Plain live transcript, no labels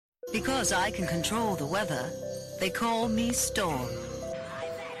Because I can control the weather, they call me Storm. I've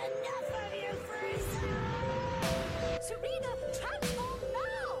had enough of you, Frieza! Serena, transform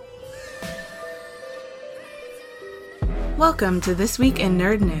now! Welcome to This Week in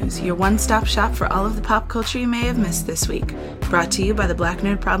Nerd News, your one-stop shop for all of the pop culture you may have missed this week. Brought to you by the Black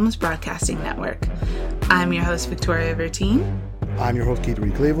Nerd Problems Broadcasting Network. I'm your host, Victoria Vertine. I'm your host, Keith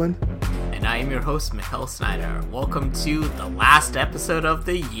Reed Cleveland. And I am your host, Mikkel Snyder. Welcome to the last episode of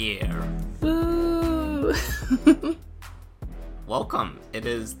the year. Woo! Welcome. It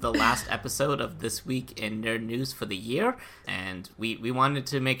is the last episode of This Week in Nerd News for the year, and we wanted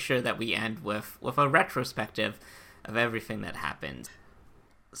to make sure that we end with a retrospective of everything that happened.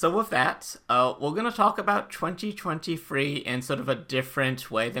 So with that, we're going to talk about 2023 in sort of a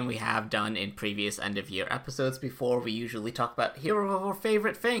different way than we have done in previous end-of-year episodes before. We usually talk about here are our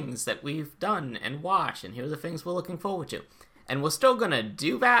favorite things that we've done and watched, and here are the things we're looking forward to. And we're still going to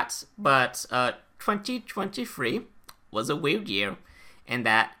do that, but 2023 was a weird year in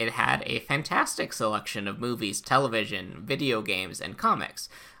that it had a fantastic selection of movies, television, video games, and comics.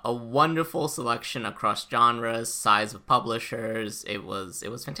 A wonderful selection across genres, size of publishers. It was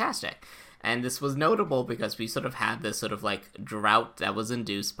fantastic. And this was notable because we sort of had this sort of like drought that was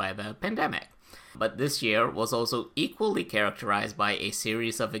induced by the pandemic. But this year was also equally characterized by a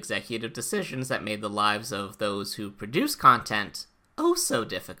series of executive decisions that made the lives of those who produce content oh so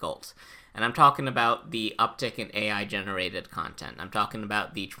difficult. And I'm talking about the uptick in AI-generated content. I'm talking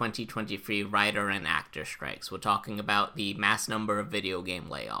about the 2023 writer and actor strikes. We're talking about the mass number of video game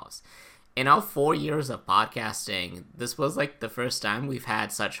layoffs. In all 4 years of podcasting, this was like the first time we've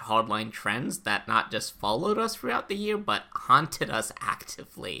had such hardline trends that not just followed us throughout the year, but haunted us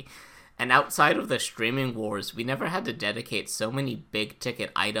actively. And outside of the streaming wars, we never had to dedicate so many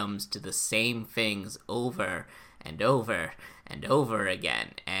big-ticket items to the same things over and over and over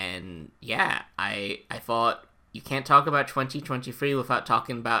again. And yeah, I thought you can't talk about 2023 without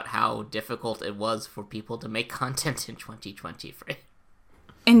talking about how difficult it was for people to make content in 2023.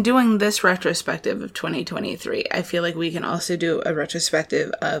 In doing this retrospective of 2023, I feel like we can also do a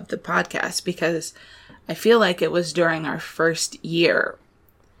retrospective of the podcast, because I feel like it was during our first year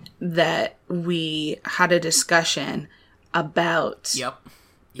that we had a discussion about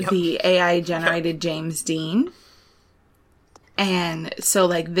the AI-generated James Dean. And so,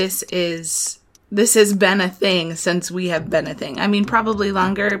 like, this has been a thing since we have been a thing. I mean, probably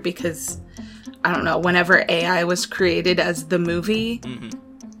longer, because, I don't know, whenever AI was created as the movie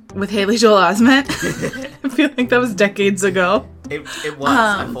with Haley Joel Osment, I feel like that was decades ago. It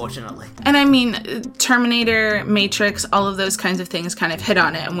was, unfortunately. And I mean, Terminator, Matrix, all of those kinds of things kind of hit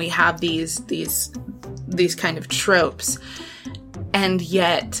on it, and we have these kind of tropes. And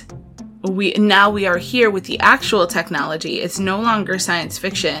yet we are here with the actual technology. It's no longer science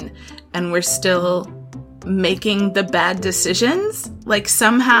fiction, and we're still making the bad decisions. Like,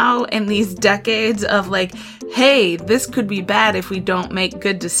 somehow in these decades of like, hey, this could be bad if we don't make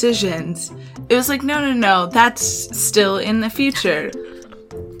good decisions, it was like, no, that's still in the future.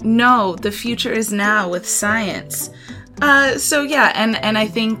 No, the future is now with science. So yeah, and I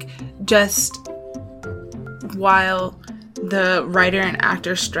think just while the writer and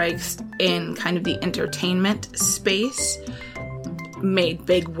actor strikes in kind of the entertainment space made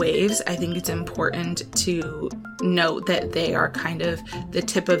big waves, I think it's important to note that they are kind of the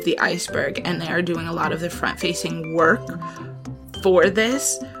tip of the iceberg, and they are doing a lot of the front-facing work for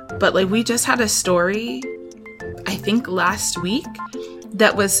this. But like, we just had a story, I think last week,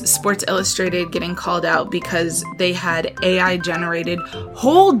 that was Sports Illustrated getting called out because they had AI-generated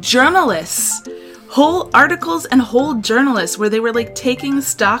whole articles and whole journalists where they were like taking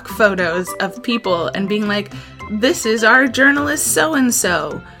stock photos of people and being like, this is our journalist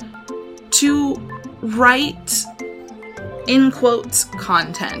so-and-so, to write, in quotes,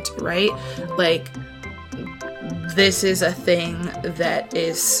 content, right? Like, this is a thing that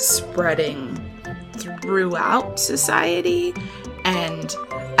is spreading throughout society, and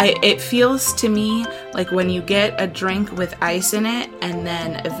it feels to me like when you get a drink with ice in it and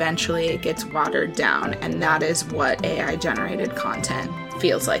then eventually it gets watered down, and that is what AI-generated content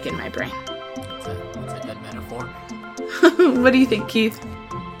feels like in my brain. That's a good metaphor. What do you think, Keith?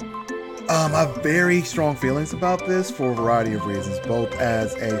 I have very strong feelings about this for a variety of reasons, both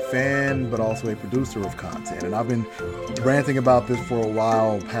as a fan but also a producer of content. And I've been ranting about this for a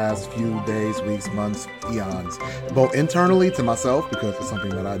while, past few days, weeks, months, eons, both internally to myself, because it's something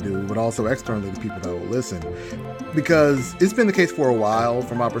that I do, but also externally to people that will listen. Because it's been the case for a while,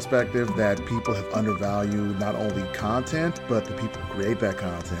 from my perspective, that people have undervalued not only content, but the people who create that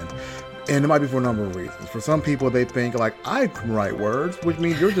content. And it might be for a number of reasons. For some people, they think, like, I can write words, which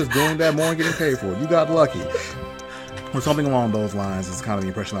means you're just doing that more and getting paid for it. You got lucky. Or something along those lines is kind of the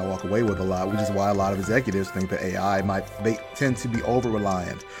impression I walk away with a lot, which is why a lot of executives think that they tend to be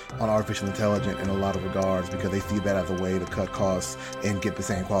over-reliant on artificial intelligence in a lot of regards because they see that as a way to cut costs and get the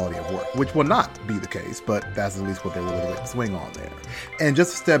same quality of work, which will not be the case, but that's at least what they're willing to swing on there. And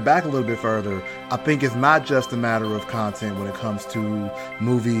just to step back a little bit further, I think it's not just a matter of content when it comes to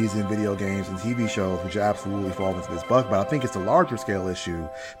movies and video games and TV shows, which absolutely fall into this bucket, but I think it's a larger scale issue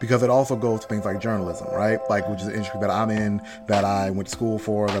because it also goes to things like journalism, right? Like, which is an industry that I'm in, that I went to school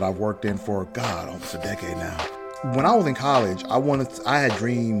for, that I've worked in for, God, almost a decade now. When I was in college, I had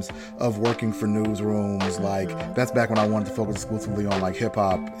dreams of working for newsrooms. Like, that's back when I wanted to focus exclusively on like hip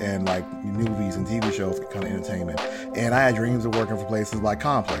hop and like movies and TV shows, kind of entertainment. And I had dreams of working for places like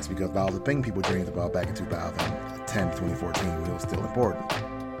Complex because that was the thing people dreamed about back in 2010, 2014 when it was still important.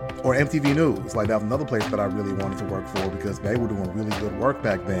 Or MTV News, like that was another place that I really wanted to work for because they were doing really good work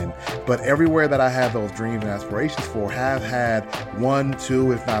back then. But everywhere that I had those dreams and aspirations for have had 1,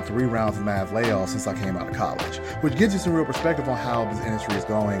 2, if not 3 rounds of mass layoffs since I came out of college, which gives you some real perspective on how this industry is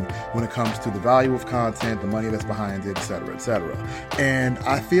going when it comes to the value of content, the money that's behind it, et cetera, et cetera. And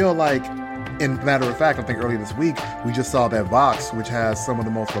I feel like, in matter of fact, I think earlier this week, we just saw that Vox, which has some of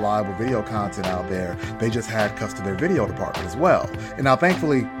the most reliable video content out there, they just had cuts to their video department as well. And now,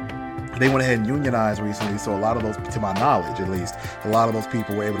 thankfully, they went ahead and unionized recently, so a lot of those, to my knowledge at least, a lot of those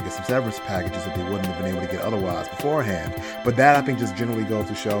people were able to get some severance packages that they wouldn't have been able to get otherwise beforehand. But that, I think, just generally goes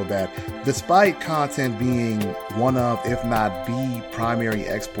to show that despite content being one of, if not the primary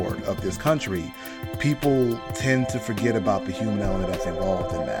export of this country, people tend to forget about the human element that's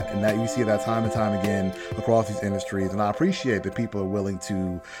involved in that. And that you see that time and time again across these industries. And I appreciate that people are willing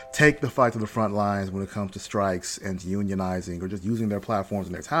to take the fight to the front lines when it comes to strikes and to unionizing or just using their platforms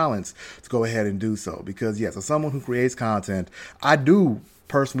and their talents to go ahead and do so. Because yes, as someone who creates content, I do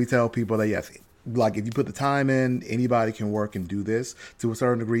personally tell people that yes, like if you put the time in, anybody can work and do this to a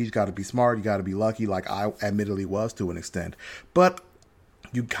certain degree. You got to be smart, you got to be lucky, like I admittedly was to an extent. But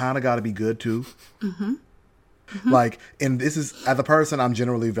you kind of got to be good too. Mm-hmm. Mm-hmm. Like, and this is, as a person, I'm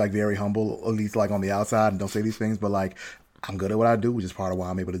generally like very humble, at least like on the outside, and don't say these things, but like, I'm good at what I do, which is part of why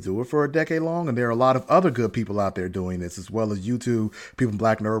I'm able to do it for a decade long. And there are a lot of other good people out there doing this, as well as you two, people in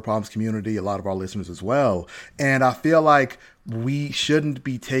Black Nerd Problems community, a lot of our listeners as well. And I feel like we shouldn't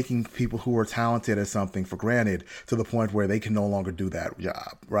be taking people who are talented at something for granted to the point where they can no longer do that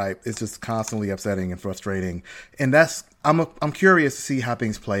job, right? It's just constantly upsetting and frustrating. And that's, I'm curious to see how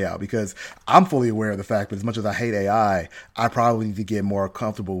things play out because I'm fully aware of the fact that as much as I hate AI, I probably need to get more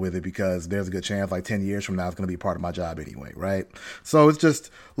comfortable with it because there's a good chance like 10 years from now it's going to be part of my job anyway, right? So it's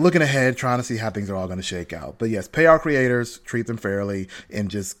just looking ahead, trying to see how things are all going to shake out. But yes, pay our creators, treat them fairly, and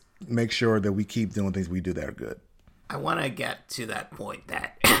just make sure that we keep doing things we do that are good. I want to get to that point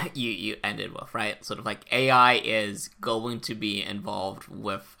that you ended with, right? Sort of like AI is going to be involved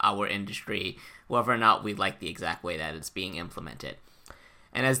with our industry, whether or not we like the exact way that it's being implemented.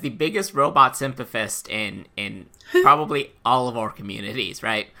 And as the biggest robot sympathist in probably all of our communities,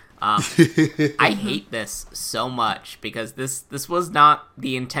 right? I hate this so much because this was not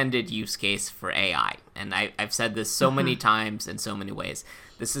the intended use case for AI. And I've said this so many times in so many ways.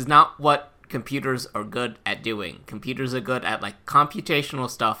 This is not what computers are good at doing. Computers are good at like computational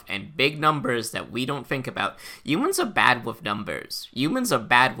stuff and big numbers that we don't think about. Humans are bad with numbers. Humans are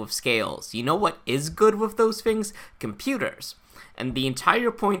bad with scales. You know what is good with those things? Computers. And the entire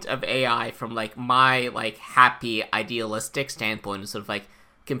point of AI from like my like happy idealistic standpoint is sort of like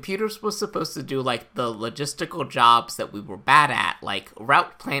computers were supposed to do like the logistical jobs that we were bad at, like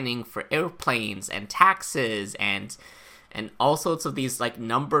route planning for airplanes and taxes and all sorts of these like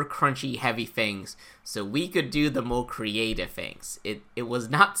number crunchy heavy things so we could do the more creative things. It was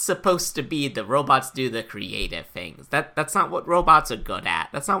not supposed to be the robots do the creative things. That's not what robots are good at.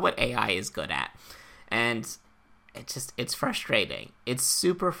 That's not what AI is good at. And it's frustrating. It's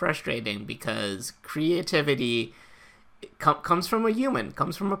super frustrating because creativity comes from a human,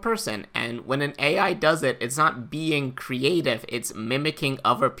 comes from a person. And when an AI does it, it's not being creative. It's mimicking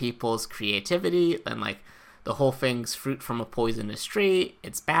other people's creativity and like the whole thing's fruit from a poisonous tree.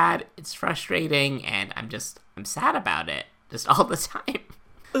 It's bad, it's frustrating, and I'm sad about it, just all the time.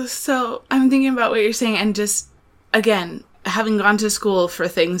 So, I'm thinking about what you're saying, and just, again, having gone to school for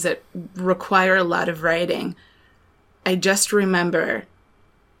things that require a lot of writing, I just remember,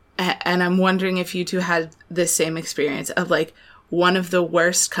 and I'm wondering if you two had this same experience, of, like, one of the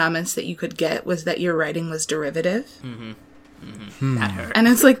worst comments that you could get was that your writing was derivative. Mm-hmm. Mm-hmm. That hurt. And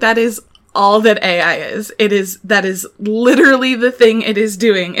it's like, that is all that AI is. That is literally the thing it is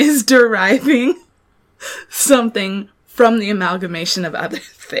doing, is deriving something from the amalgamation of other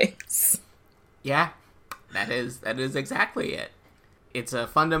things. Yeah, that is exactly it. It's a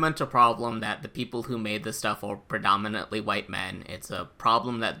fundamental problem that the people who made this stuff are predominantly white men. It's a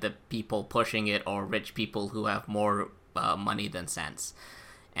problem that the people pushing it are rich people who have more money than sense.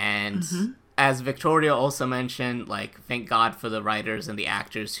 And as Victoria also mentioned, like, thank God for the writers and the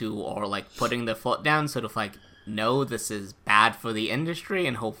actors who are, like, putting their foot down, sort of like, no, this is bad for the industry,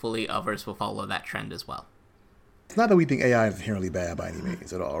 and hopefully others will follow that trend as well. It's not that we think AI is inherently bad by any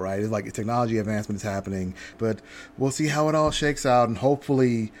means at all, right? It's like technology advancement is happening, but we'll see how it all shakes out, and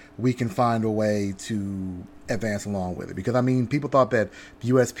hopefully we can find a way to advance along with it. Because, I mean, people thought that the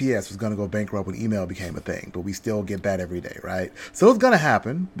USPS was going to go bankrupt when email became a thing, but we still get that every day, right? So it's going to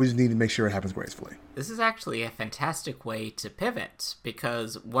happen. We just need to make sure it happens gracefully. This is actually a fantastic way to pivot,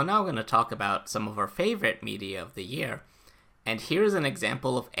 because we're now going to talk about some of our favorite media of the year, and here's an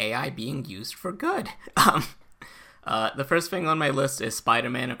example of AI being used for good. The first thing on my list is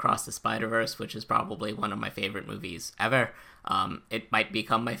Spider-Man Across the Spider-Verse, which is probably one of my favorite movies ever. It might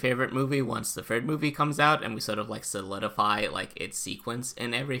become my favorite movie once the third movie comes out and we sort of like solidify like its sequence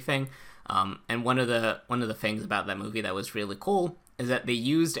and everything. And one of the things about that movie that was really cool is that they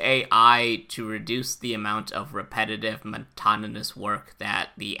used AI to reduce the amount of repetitive, monotonous work that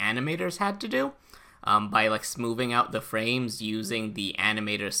the animators had to do by like smoothing out the frames using the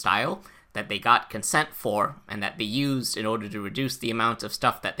animator style that they got consent for and that they used in order to reduce the amount of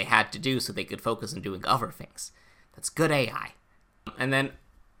stuff that they had to do so they could focus on doing other things. That's good AI. And then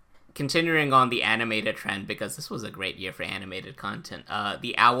continuing on the animated trend, because this was a great year for animated content,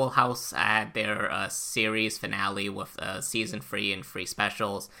 the Owl House had their series finale with season 3 and 3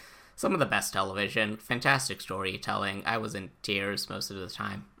 specials. Some of the best television, fantastic storytelling. I was in tears most of the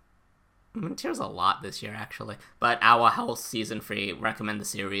time. Tears a lot this year, actually. But Owl House Season 3, recommend the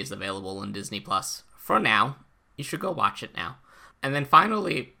series, available on Disney Plus. For now, you should go watch it now. And then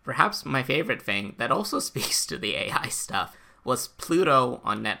finally, perhaps my favorite thing that also speaks to the AI stuff was Pluto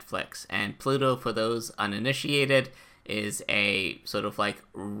on Netflix. And Pluto, for those uninitiated, is a sort of like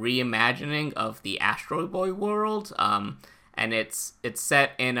reimagining of the Asteroid Boy world. And it's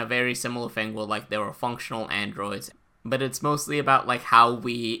set in a very similar thing where like there are functional androids, but it's mostly about like how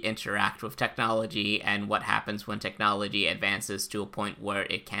we interact with technology and what happens when technology advances to a point where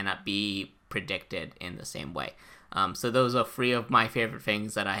it cannot be predicted in the same way. So those are 3 of my favorite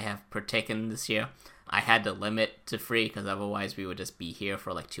things that I have partaken this year. I had to limit to 3 because otherwise we would just be here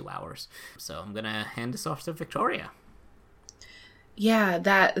for like 2 hours. So I'm gonna hand this off to Victoria. Yeah,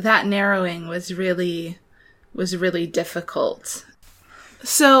 that narrowing was really difficult.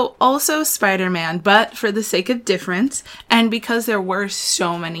 So, also Spider-Man, but for the sake of difference, and because there were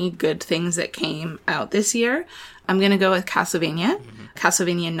so many good things that came out this year, I'm going to go with Castlevania.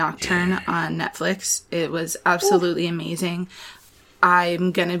 Castlevania Nocturne on Netflix. It was absolutely amazing.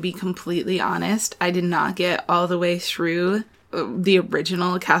 I'm going to be completely honest. I did not get all the way through the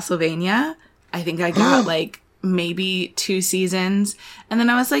original Castlevania. I think I got like maybe 2 seasons. And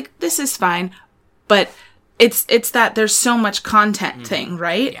then I was like, this is fine. But it's that there's so much content thing,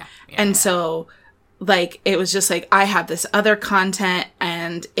 right? Yeah, and so, like, it was just like, I have this other content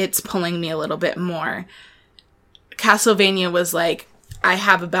and it's pulling me a little bit more. Castlevania was like, I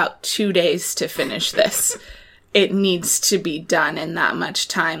have about 2 days to finish this. It needs to be done in that much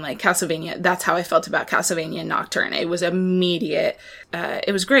time. Like, Castlevania, that's how I felt about Castlevania Nocturne. It was immediate.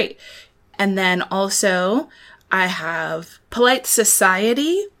 It was great. And then also, I have Polite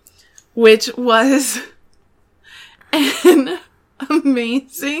Society, which was an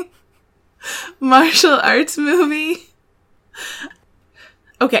amazing martial arts movie.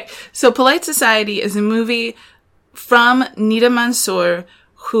 Okay, so Polite Society is a movie from Nida Mansour,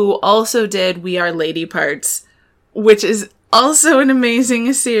 who also did We Are Lady Parts, which is also an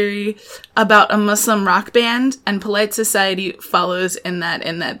amazing series about a Muslim rock band, and Polite Society follows in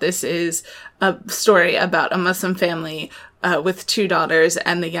that this is a story about a Muslim family with 2 daughters,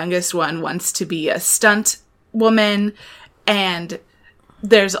 and the youngest one wants to be a stunt woman, and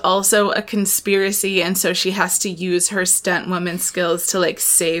there's also a conspiracy, and so she has to use her stunt woman skills to like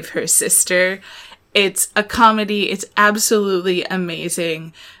save her sister. It's a comedy. It's absolutely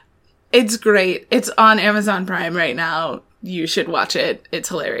amazing. It's great. It's on Amazon Prime right now. You should watch it. It's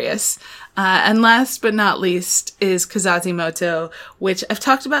hilarious. And last but not least is Kazazimoto, which I've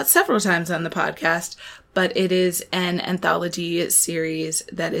talked about several times on the podcast, but it is an anthology series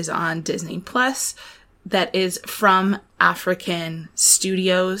that is on Disney Plus that is from African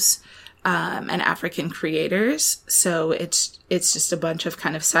studios. and African creators. So it's just a bunch of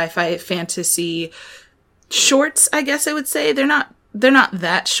kind of sci-fi fantasy shorts, I guess I would say. They're not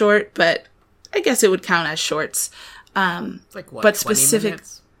that short, but I guess it would count as shorts. Like what? But 20 specific,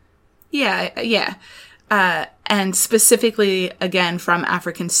 minutes? yeah. And specifically, again, from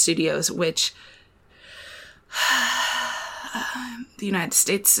African studios, which the United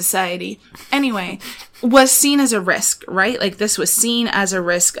States Society, anyway, was seen as a risk, right? Like, this was seen as a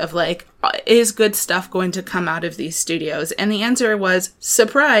risk of, like, is good stuff going to come out of these studios? And the answer was,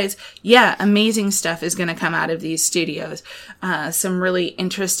 surprise, yeah, amazing stuff is going to come out of these studios. Some really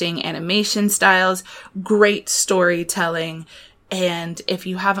interesting animation styles, great storytelling, and if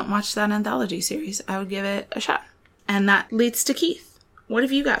you haven't watched that anthology series, I would give it a shot. And that leads to Keith. What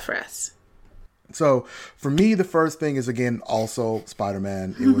have you got for us? So for me, the first thing is, again, also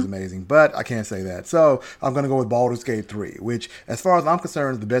Spider-Man. It was amazing, but I can't say that. So I'm going to go with Baldur's Gate 3, which, as far as I'm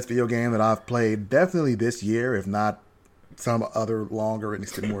concerned, is the best video game that I've played definitely this year, if not some other longer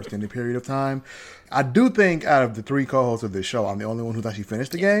and more extended period of time. I do think out of the three co-hosts of this show, I'm the only one who's actually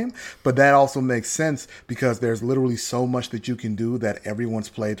finished the game, but that also makes sense because there's literally so much that you can do that everyone's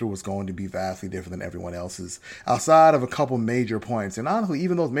playthrough is going to be vastly different than everyone else's, outside of a couple major points. And honestly,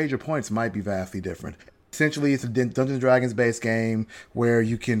 even those major points might be vastly different. Essentially, it's a Dungeons & Dragons based game where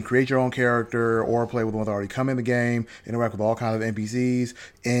you can create your own character or play with the ones that already come in the game, interact with all kinds of NPCs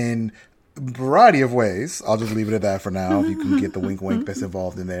in variety of ways. I'll just leave it at that for now. If you can get the wink wink that's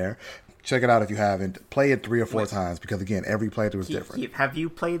involved in there. Check it out if you haven't. Play it 3 or 4 times because, again, every playthrough is different. Have you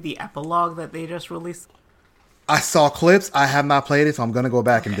played the epilogue that they just released? I saw clips. I have not played it, so I'm going to go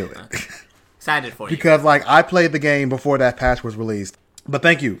back and do it. Excited for you. Because, like, I played the game before that patch was released. But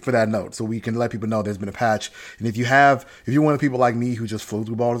thank you for that note, so we can let people know there's been a patch. And if you're one of the people like me who just flew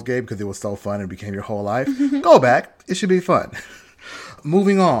through Baldur's Gate because it was so fun and became your whole life, go back. It should be fun.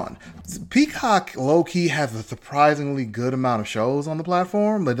 Moving on. Peacock low-key has a surprisingly good amount of shows on the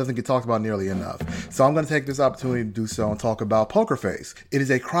platform that doesn't get talked about nearly enough. So I'm going to take this opportunity to do so and talk about Poker Face. It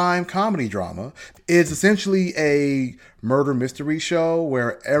is a crime comedy drama. It's essentially a murder mystery show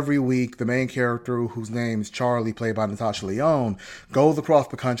where every week the main character, whose name is Charlie, played by Natasha Lyonne, goes across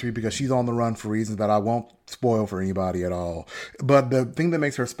the country because she's on the run for reasons that I won't spoil for anybody at all. But the thing that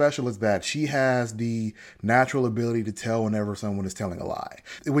makes her special is that she has the natural ability to tell whenever someone is telling a lie,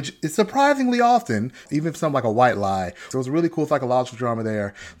 which is surprisingly often, even if something like a white lie. So it's a really cool psychological drama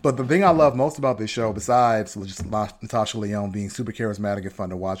there. But the thing I love most about this show, besides just Natasha Lyonne being super charismatic and fun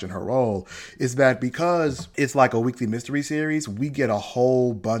to watch in her role, is that because it's like a weekly mystery series, we get a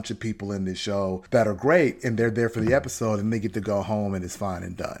whole bunch of people in this show that are great, and they're there for the episode, and they get to go home, and it's fine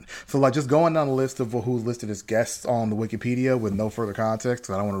and done. So like just going down the list of who's listed as guests on the Wikipedia with no further context,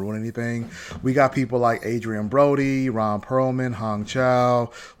 because I don't want to ruin anything. We got people like Adrian Brody, Ron Perlman, Hong Chow,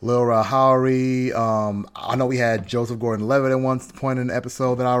 Lil Howery. I know we had Joseph Gordon-Levitt at one point in the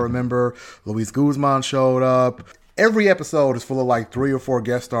episode that I remember. Luis Guzman showed up. Every episode is full of like 3 or 4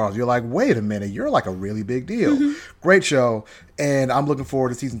 guest stars. You're like, wait a minute, you're like a really big deal. Great show. And I'm looking forward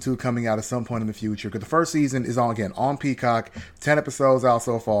to season 2 coming out at some point in the future. Because the first season is on Peacock. 10 episodes out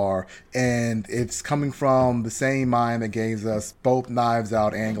so far. And it's coming from the same mind that gave us both Knives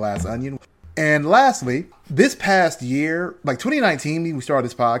Out and Glass Onion. And lastly, this past year, like 2019, when we started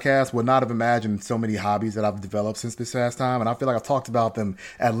this podcast, would not have imagined so many hobbies that I've developed since this past time. And I feel like I've talked about them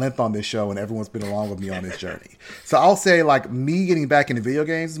at length on this show, and everyone's been along with me on this journey. So I'll say, like, me getting back into video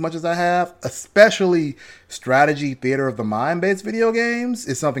games as much as I have, especially strategy, theater of the mind-based video games,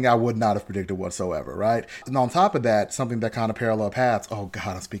 is something I would not have predicted whatsoever, right? And on top of that, something that kind of parallel paths, oh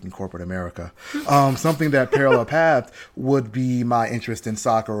God, I'm speaking corporate America. Something that parallel paths would be my interest in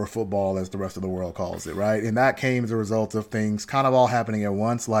soccer or football, as the rest of the world calls it, right? And that came as a result of things kind of all happening at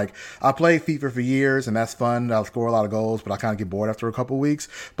once. Like, I played FIFA for years, and that's fun. I'll score a lot of goals, but I kind of get bored after a couple weeks.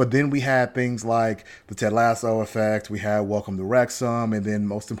 But then we had things like the Ted Lasso effect, we had Welcome to Wrexham, and then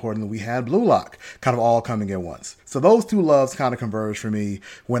most importantly, we had Blue Lock, kind of all coming at once. So those two loves kind of converged for me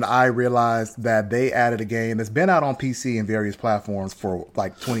when I realized that they added a game that's been out on PC and various platforms for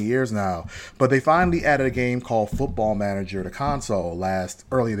like 20 years now, but they finally added a game called Football Manager to console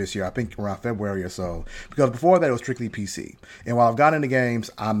earlier this year, I think around February or so, because before that it was strictly PC. And while I've gotten into games,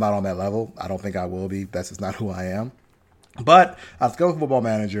 I'm not on that level. I don't think I will be. That's just not who I am. But let's go with Football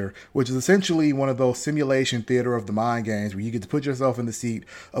Manager, which is essentially one of those simulation theater of the mind games where you get to put yourself in the seat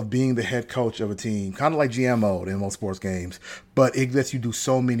of being the head coach of a team, kind of like GM mode in most sports games, but it lets you do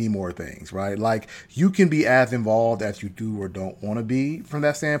so many more things, right? Like, you can be as involved as you do or don't want to be from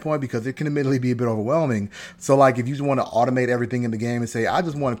that standpoint, because it can admittedly be a bit overwhelming. So, like, if you just want to automate everything in the game and say, I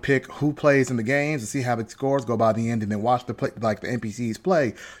just want to pick who plays in the games and see how the scores go by the end and then watch the NPCs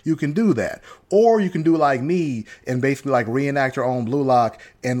play, you can do that. Or you can do like me and basically like reenact your own Blue Lock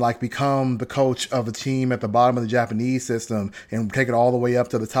and like become the coach of a team at the bottom of the Japanese system and take it all the way up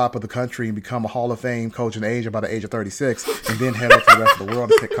to the top of the country and become a Hall of Fame coach in Asia by the age of 36 and then head up to the rest of the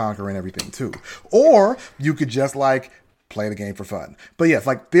world to conquer and everything too. Or you could just like play the game for fun. But yes,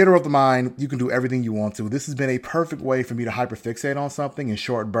 like theater of the mind, you can do everything you want to. This has been a perfect way for me to hyperfixate on something in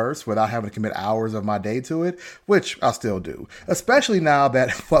short bursts without having to commit hours of my day to it, which I still do. Especially now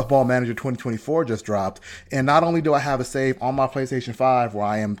that Football Manager 2024 just dropped. And not only do I have a save on my PlayStation 5 where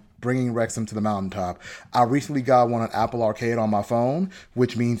I am bringing Wrexham to the mountaintop, I recently got one on Apple Arcade on my phone,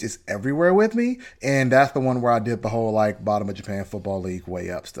 which means it's everywhere with me. And that's the one where I did the whole like bottom of Japan Football League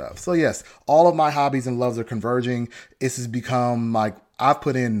way up stuff. So yes, all of my hobbies and loves are converging. This has become like, I've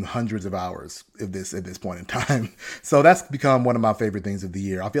put in hundreds of hours of this at this point in time. So that's become one of my favorite things of the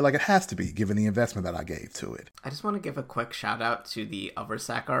year. I feel like it has to be, given the investment that I gave to it. I just want to give a quick shout out to the other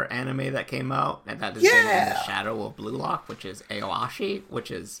Sakar anime that came out, and that is In the Shadow of Blue Lock, which is Aoashi,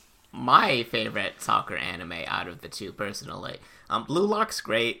 which is my favorite soccer anime out of the two, personally. Blue Lock's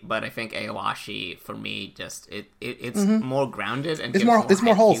great, but I think Aoashi, for me, just it's more grounded and it's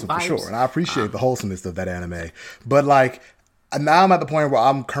more wholesome vibes. For sure. And I appreciate the wholesomeness of that anime. But like, now I'm at the point where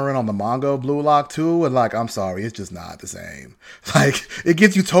I'm current on the manga Blue Lock too, and like, I'm sorry, it's just not the same. Like, it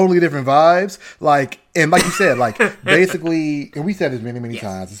gives you totally different vibes. Like, and like you said, like, basically, and we said this many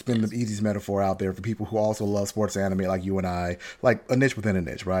times, it's been the easiest metaphor out there for people who also love sports anime like you and I, like a niche within a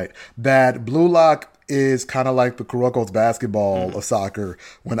niche, right? That Blue Lock is kind of like the Kuroko's basketball of soccer,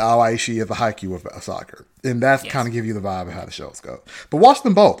 when Awaishi is the Haikyuu of soccer. And that's kind of give you the vibe of how the shows go. But watch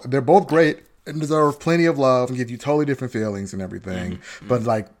them both. They're both great and deserve plenty of love and give you totally different feelings and everything. But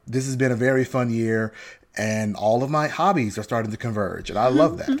like, this has been a very fun year, and all of my hobbies are starting to converge, and I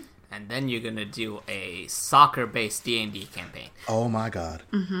love that. And then you're gonna do a soccer-based D&D campaign. Oh my god.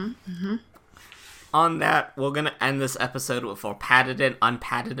 On that, we're gonna end this episode with our patented,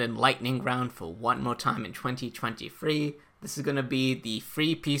 unpatented lightning round for one more time in 2023. This is going to be the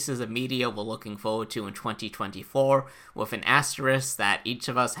 3 pieces of media we're looking forward to in 2024, with an asterisk that each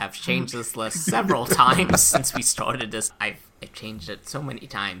of us have changed this list several times since we started this. I've changed it so many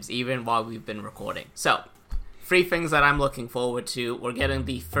times, even while we've been recording. So, 3 things that I'm looking forward to. We're getting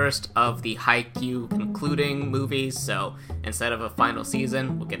the first of the Haikyuu concluding movies, so instead of a final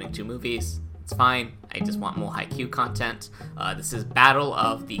season, we're getting 2 movies. It's fine. I just want more Haikyuu content. This is Battle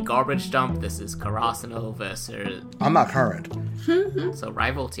of the Garbage Dump. This is Karasuno versus... I'm not current. So,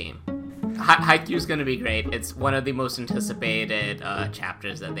 rival team. Haikyuu's going to be great. It's one of the most anticipated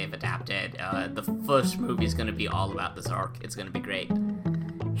chapters that they've adapted. The first movie is going to be all about this arc. It's going to be great.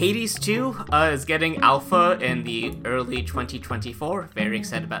 Hades 2 is getting alpha in the early 2024. Very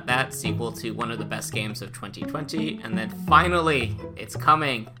excited about that. Sequel to one of the best games of 2020. And then finally, it's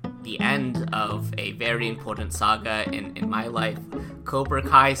coming. The end of a very important saga in my life. Cobra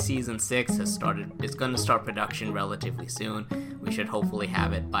Kai Season 6 is going to start production relatively soon. We should hopefully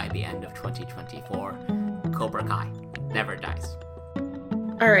have it by the end of 2024. Cobra Kai never dies.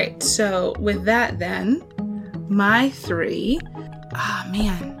 Alright, so with that then, my 3...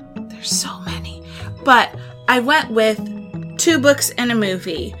 man, there's so many. But I went with 2 books and a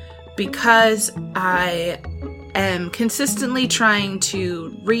movie because I am consistently trying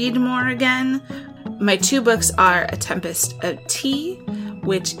to read more again. My 2 books are A Tempest of Tea,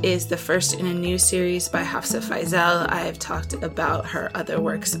 which is the first in a new series by Hafsa Faizal. I have talked about her other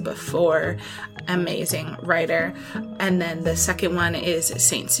works before. Amazing writer. And then the second one is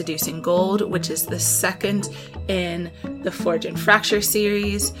Saint Seducing Gold, which is the second in the Forge and Fracture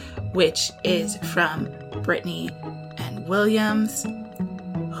series, which is from Brittany and Williams,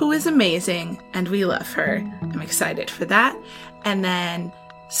 who is amazing, and we love her. I'm excited for that. And then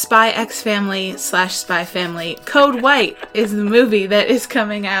Spy X Family / Spy Family Code White is the movie that is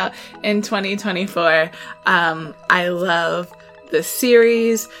coming out in 2024. I love the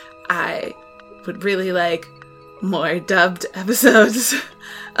series. I would really like more dubbed episodes.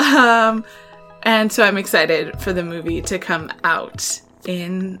 And so I'm excited for the movie to come out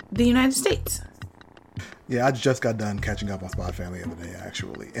in the United States. Yeah, I just got done catching up on Spy Family the other day,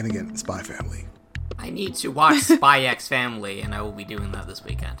 actually. And again, Spy Family. I need to watch Spy X Family, and I will be doing that this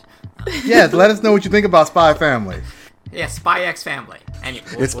weekend. Yes, let us know what you think about Spy Family. Yeah, Spy X Family. Anyway,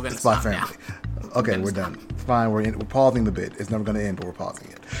 we're going to Spy stop now. Family. Okay, we're done. Fine, we're pausing the bit. It's never going to end, but we're pausing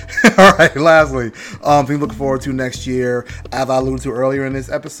it. All right, lastly, thing to look forward to next year, as I alluded to earlier in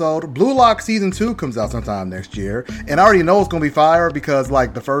this episode, Blue Lock Season 2 comes out sometime next year, and I already know it's going to be fire because,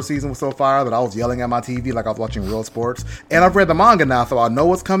 like, the first season was so fire that I was yelling at my TV like I was watching real sports, and I've read the manga now, so I know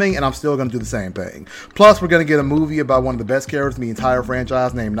what's coming, and I'm still going to do the same thing. Plus, we're going to get a movie about one of the best characters in the entire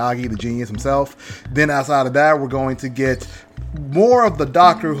franchise named Nagi, the genius himself. Then outside of that, we're going to get more of the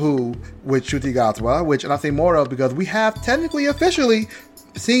Doctor Who with Ncuti Gatwa, which, and I say more of because we have technically officially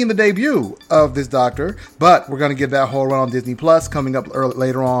seen the debut of this Doctor, but we're going to get that whole run on Disney Plus coming up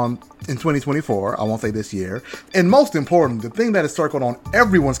later on in 2024. I won't say this year. And most important, the thing that is circled on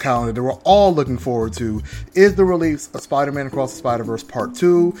everyone's calendar that we're all looking forward to is the release of Spider-Man Across the Spider-Verse Part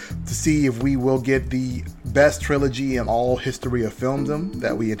 2 to see if we will get the best trilogy in all history of filmdom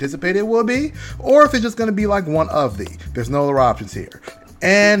that we anticipated it will be, or if it's just going to be like one of the. There's no other options here.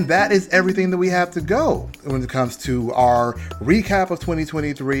 And that is everything that we have to go when it comes to our recap of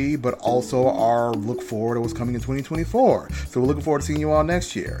 2023, but also our look forward to what's coming in 2024. So we're looking forward to seeing you all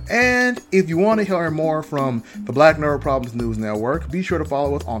next year. And if you want to hear more from the Black Nerd Problems News Network, be sure to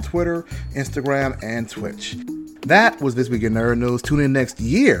follow us on Twitter, Instagram, and Twitch. That was This Week in Nerd News. Tune in next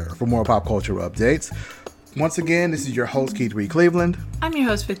year for more pop culture updates. Once again, this is your host, Keith Reed Cleveland. I'm your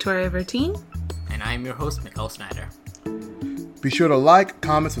host, Victoria Verteen. And I'm your host, Mikkel Snyder. Be sure to like,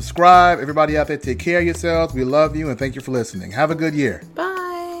 comment, subscribe. Everybody out there, take care of yourselves. We love you and thank you for listening. Have a good year. Bye.